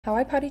How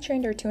I potty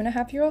trained our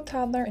 2.5-year-old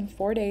toddler in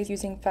 4 days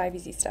using 5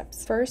 easy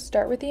steps. First,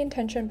 start with the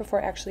intention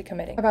before actually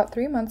committing. About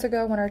 3 months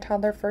ago, when our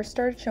toddler first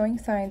started showing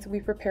signs,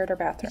 we prepared our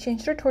bathroom. We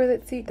changed our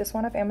toilet seat. This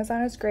one off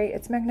Amazon is great.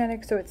 It's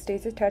magnetic, so it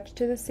stays attached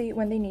to the seat.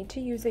 When they need to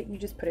use it, you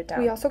just put it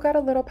down. We also got a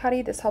little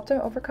potty. This helped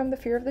him overcome the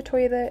fear of the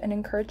toilet and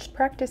encouraged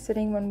practice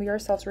sitting when we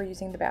ourselves were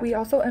using the bathroom. We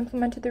also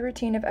implemented the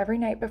routine of every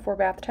night before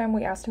bath time,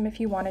 we asked him if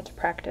he wanted to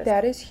practice.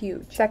 That is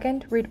huge.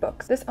 Second, read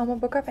books. This Elmo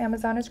book off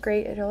Amazon is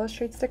great. It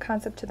illustrates the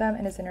concept to them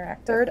and is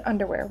interactive. Third,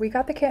 underwear. We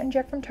got the Cat and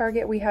Jack from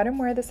Target. We had him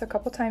wear this a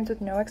couple times with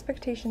no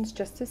expectations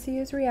just to see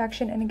his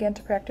reaction and again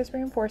to practice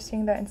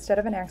reinforcing that instead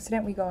of an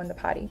accident we go in the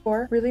potty.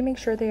 4. Really make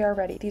sure they are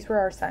ready. These were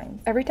our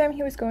signs. Every time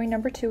he was going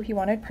number 2 he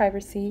wanted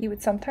privacy. He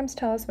would sometimes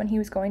tell us when he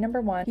was going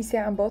number 1. He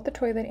sat on both the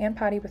toilet and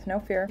potty with no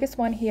fear. Biggest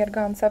one, he had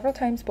gone several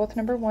times both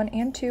number 1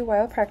 and 2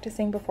 while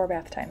practicing before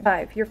bath time.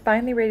 5. You're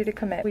finally ready to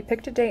commit. We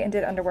picked a day and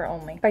did underwear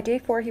only. By day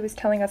 4 he was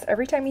telling us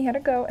every time he had to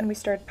go and we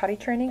started potty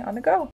training on the go.